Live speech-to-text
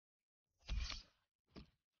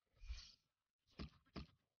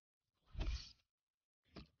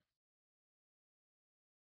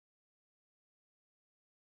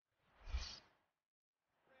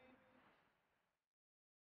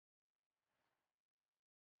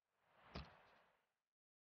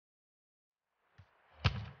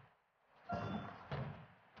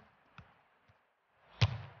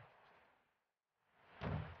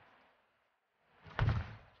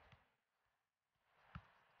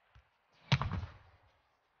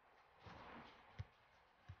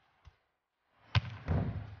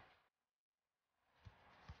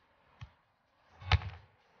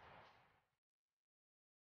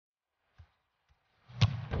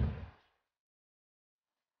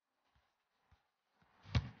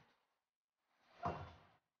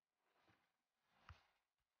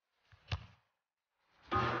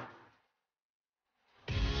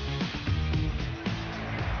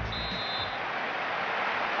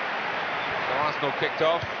So Arsenal kicked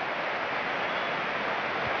off.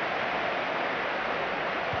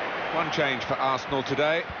 One change for Arsenal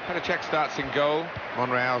today. Petr starts in goal.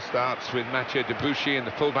 Monreal starts with Mathieu Debuchy in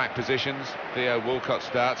the full-back positions. Theo Walcott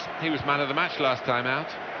starts. He was man of the match last time out.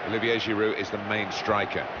 Olivier Giroud is the main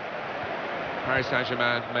striker. Paris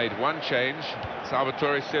Saint-Germain made one change.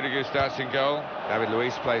 Salvatore Sirigu starts in goal. David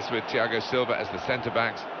Luiz plays with Thiago Silva as the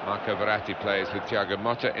centre-backs. Marco Verratti plays with Thiago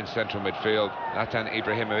Motta in central midfield. Zlatan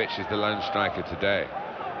Ibrahimovic is the lone striker today.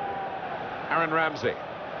 Aaron Ramsey.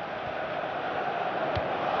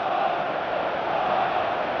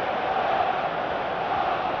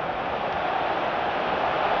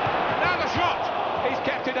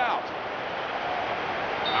 Kept it out.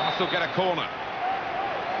 Arsenal get a corner.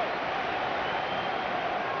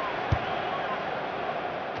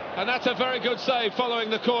 And that's a very good save following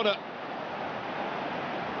the corner.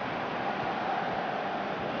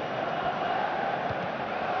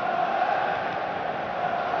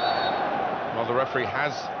 Well, the referee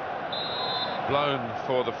has blown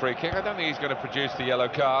for the free kick. I don't think he's going to produce the yellow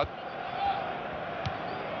card.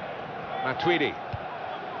 Matuidi.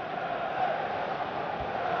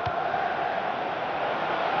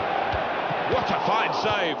 What a fine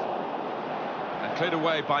save! And cleared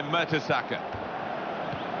away by Mertesacker.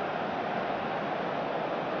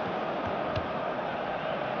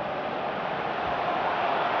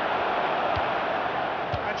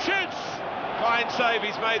 And shoots! Fine save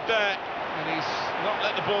he's made there. And he's not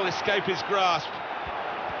let the ball escape his grasp.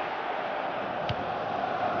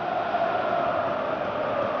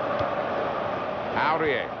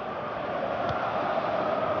 Aurier.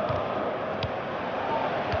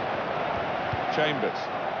 Chambers.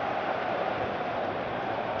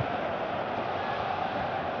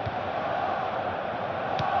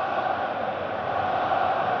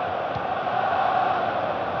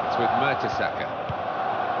 It's with Mertesacker.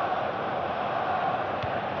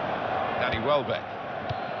 Danny Welbeck.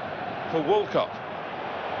 For Walcott.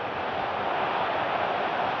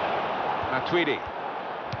 Matuidi.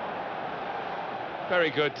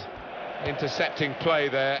 Very good intercepting play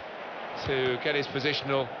there to get his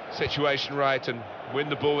positional situation right and win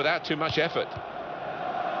the ball without too much effort.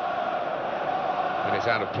 And it's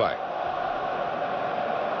out of play.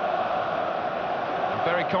 I'm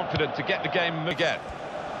very confident to get the game again.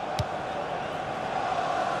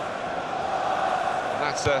 And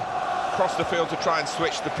that's across the field to try and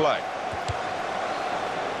switch the play.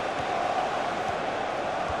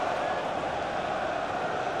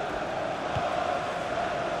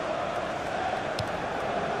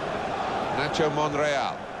 Nacho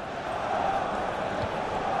Monreal.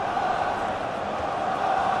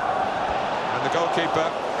 And the goalkeeper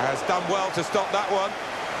has done well to stop that one.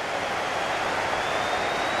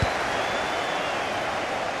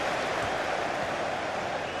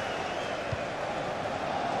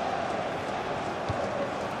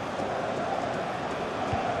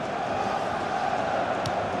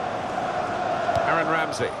 Aaron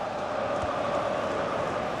Ramsey.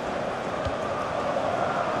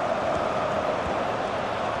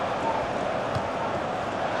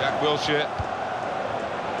 Wilshere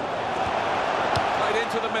played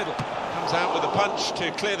into the middle, comes out with a punch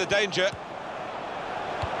to clear the danger.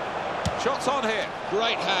 Shots on here,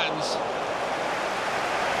 great hands.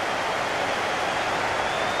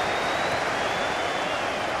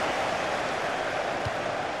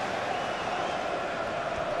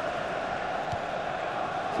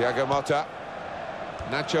 Thiago Motta,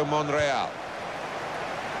 Nacho Monreal.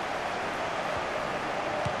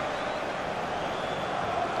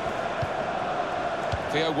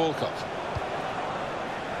 Theo Walcott.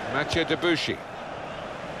 Mathieu Debuchy.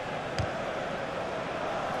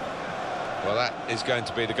 Well, that is going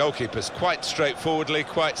to be the goalkeeper's quite straightforwardly,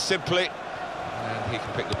 quite simply, and he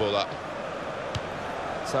can pick the ball up.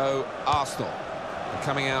 So, Arsenal are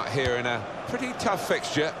coming out here in a pretty tough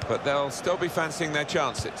fixture, but they'll still be fancying their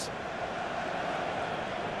chances.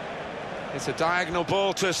 It's a diagonal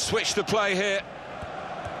ball to switch the play here.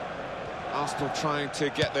 Arsenal trying to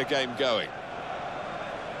get their game going.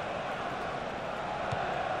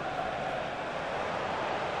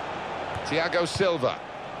 Thiago Silva.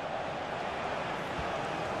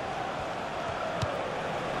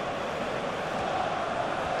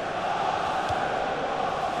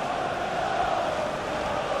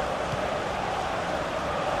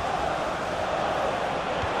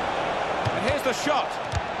 And here's the shot.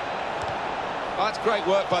 Oh, that's great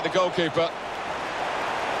work by the goalkeeper.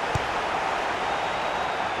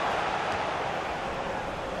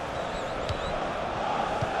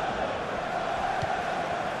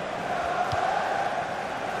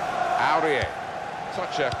 Aurier.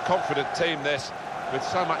 Such a confident team, this. with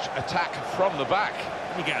so much attack from the back.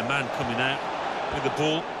 You get a man coming out with the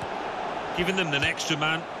ball, giving them an extra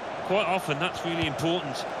man. Quite often, that's really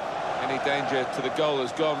important. Any danger to the goal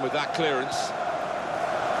has gone with that clearance.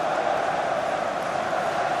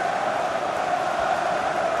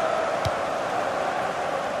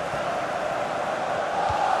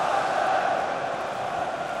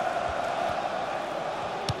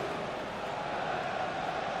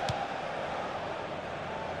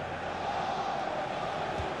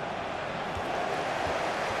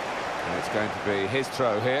 And it's going to be his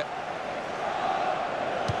throw here.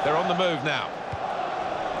 They're on the move now.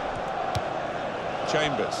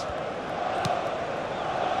 Chambers.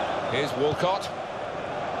 Here's Walcott.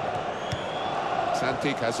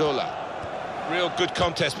 Santi Cazorla. Real good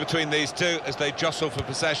contest between these two as they jostle for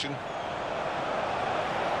possession.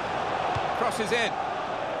 Crosses in.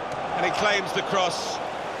 And he claims the cross.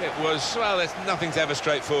 It was, well, nothing's ever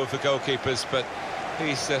straightforward for goalkeepers, but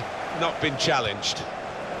he's not been challenged.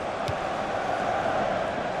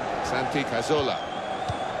 Santi Cazorla.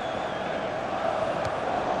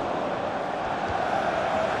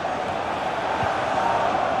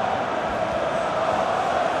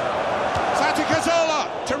 Cazorla,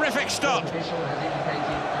 terrific stop. The official has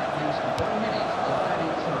indicated at least 1 minute of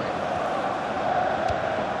added time.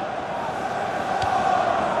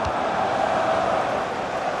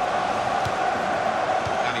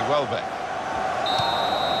 Danny Welbeck.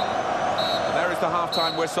 And there is the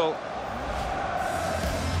half-time whistle.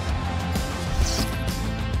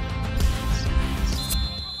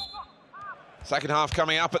 Second half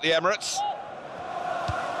coming up at the Emirates.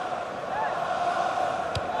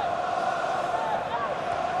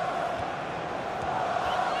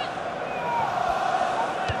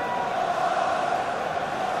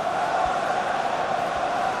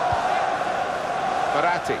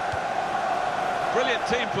 Brilliant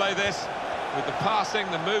team play this, with the passing,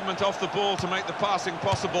 the movement off the ball to make the passing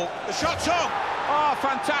possible. The shot's on! Oh,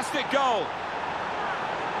 fantastic goal!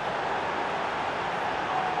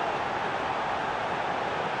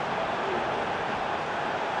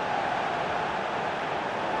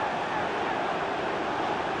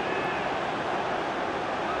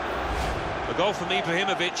 A goal from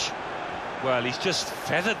Ibrahimovic. Well, he's just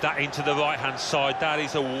feathered that into the right-hand side. That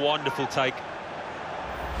is a wonderful take.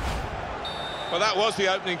 Well, that was the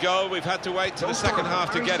opening goal. We've had to wait to the second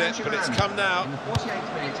half to get it, but it's come now. In the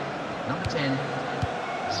 48th minute, number 10,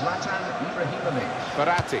 Zlatan Ibrahimovic.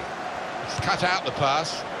 Verratti. He's cut out the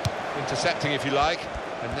pass, intercepting if you like,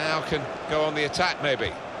 and now can go on the attack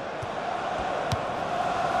maybe.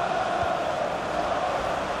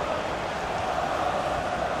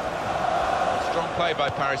 Strong play by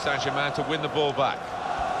Paris Saint-Germain to win the ball back.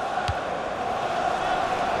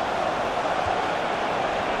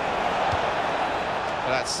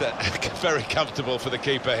 That's very comfortable for the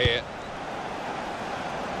keeper here.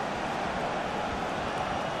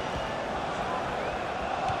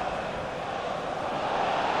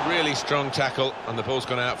 Really strong tackle, and the ball's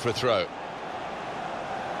gone out for a throw.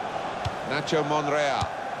 Nacho Monreal.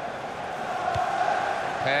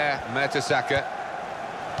 Per Mertesacker.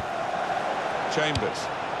 Chambers.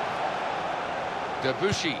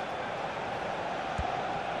 Debuchy.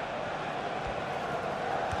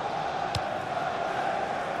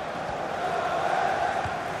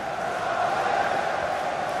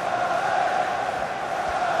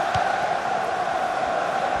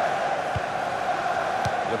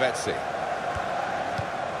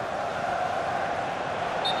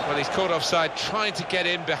 Well, he's caught offside, trying to get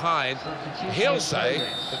in behind. He'll say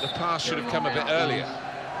that the pass should have come a bit earlier.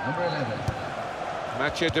 Number 11.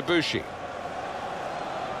 Mathieu Debuchy.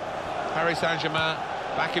 Paris Saint-Germain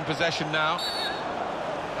back in possession now.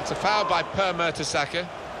 That's a foul by Per Mertesacker.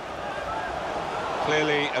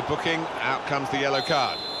 Clearly a booking. Out comes the yellow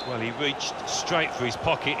card. Well, he reached straight for his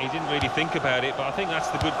pocket. He didn't really think about it, but I think that's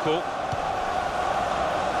the good call.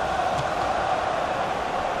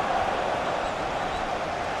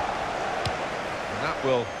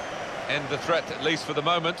 Will end the threat, at least for the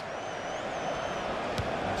moment.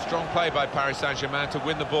 Strong play by Paris Saint-Germain to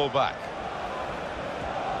win the ball back.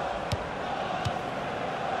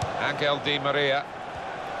 Angel Di Maria.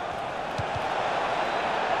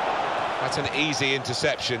 That's an easy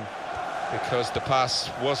interception because the pass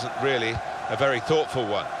wasn't really a very thoughtful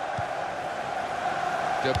one.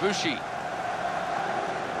 Debuchy.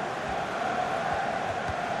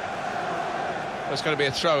 There's going to be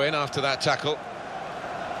a throw-in after that tackle.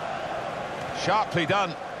 Sharply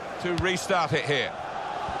done to restart it here.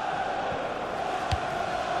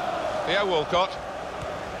 Theo Walcott.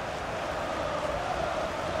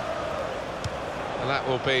 And that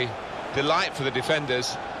will be delight for the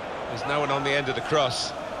defenders. There's no one on the end of the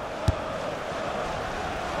cross.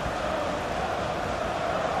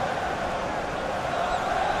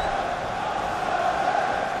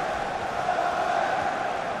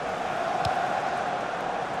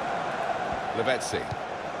 Lavezzi.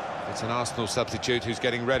 It's an Arsenal substitute who's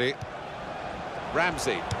getting ready.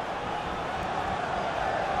 Ramsey.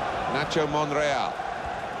 Nacho Monreal.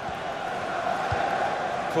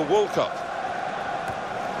 For Walcott.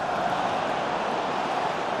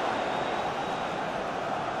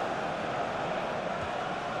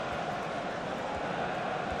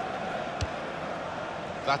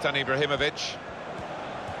 Zlatan Ibrahimovic.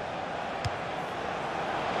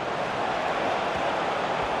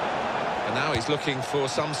 And now he's looking for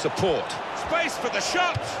some support. Space for the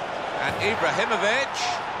shot! And Ibrahimovic,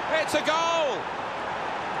 it's a goal!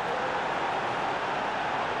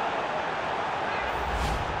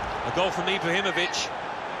 A goal from Ibrahimovic,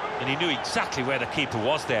 and he knew exactly where the keeper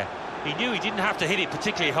was there. He knew he didn't have to hit it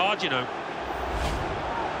particularly hard, you know.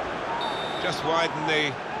 Just widen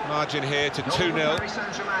the margin here to 2-0. Paris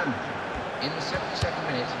Saint-Germain in the 72nd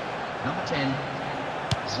minute. Number 10,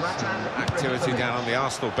 Zlatan Activity Ibrahimovic. down on the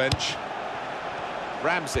Arsenal bench.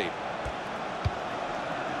 Ramsey.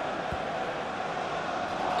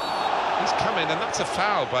 He's come in, and that's a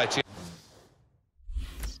foul by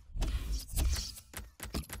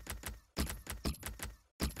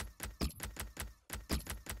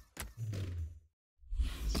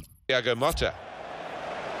Thiago Motta.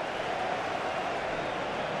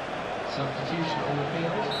 Substitution on the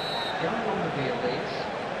field. Going on the field is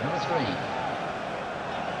number 3.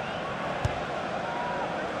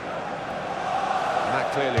 And that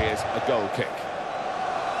clearly is a goal kick.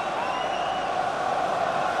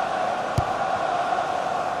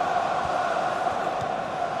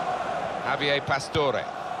 Javier Pastore.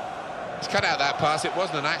 He's cut out that pass. It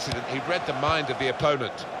wasn't an accident. He read the mind of the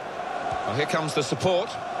opponent. Well, here comes the support.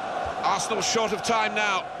 Arsenal short of time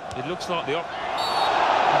now. It looks like the...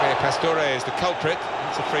 Javier Pastore is the culprit.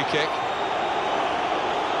 It's a free kick.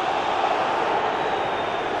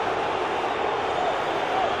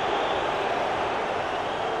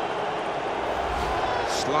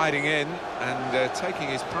 Sliding in and taking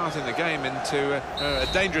his part in the game into a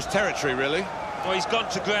dangerous territory, really. Well, he's gone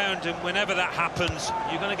to ground, and whenever that happens,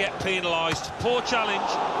 you're going to get penalised. Poor challenge.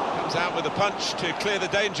 Comes out with a punch to clear the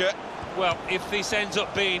danger. Well, if this ends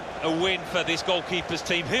up being a win for this goalkeeper's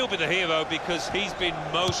team, he'll be the hero because he's been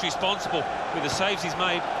most responsible with the saves he's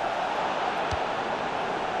made.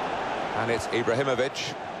 And it's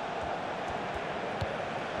Ibrahimovic.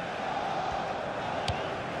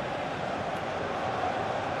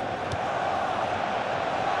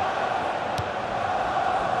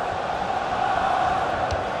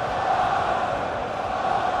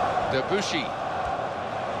 Debuchy.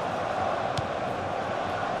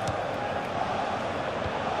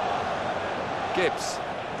 Gibbs.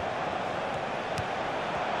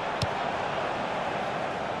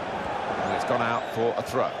 And it's gone out for a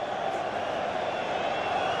throw.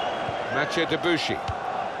 Mathieu Debuchy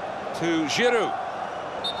to Giroud.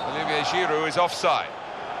 Olivier Giroud is offside.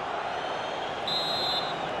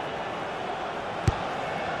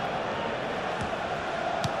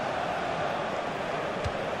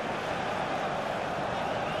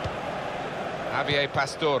 Javier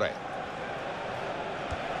Pastore.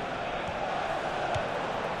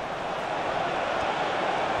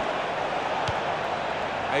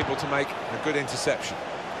 Able to make a good interception.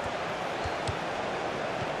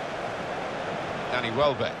 Danny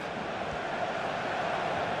Welbeck.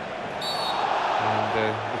 And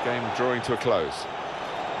the game drawing to a close.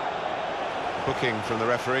 Booking from the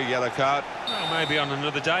referee, yellow card. Well, maybe on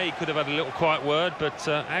another day he could have had a little quiet word, but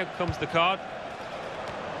out comes the card.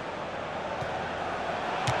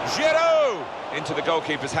 Giroud! Into the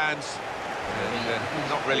goalkeeper's hands. And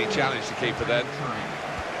not really challenged the keeper then.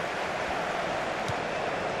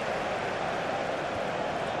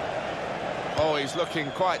 Oh, he's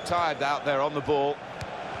looking quite tired out there on the ball.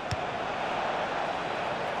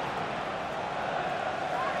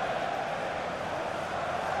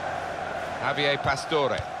 Javier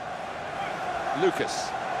Pastore. Lucas.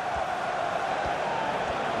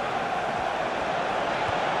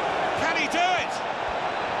 Can he do it?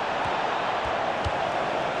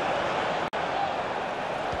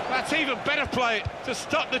 That's even better play to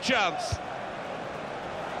stop the chance.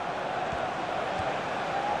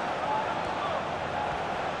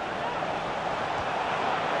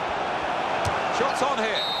 Shots on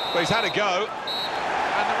here. Well, he's had a go,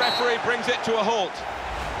 and the referee brings it to a halt.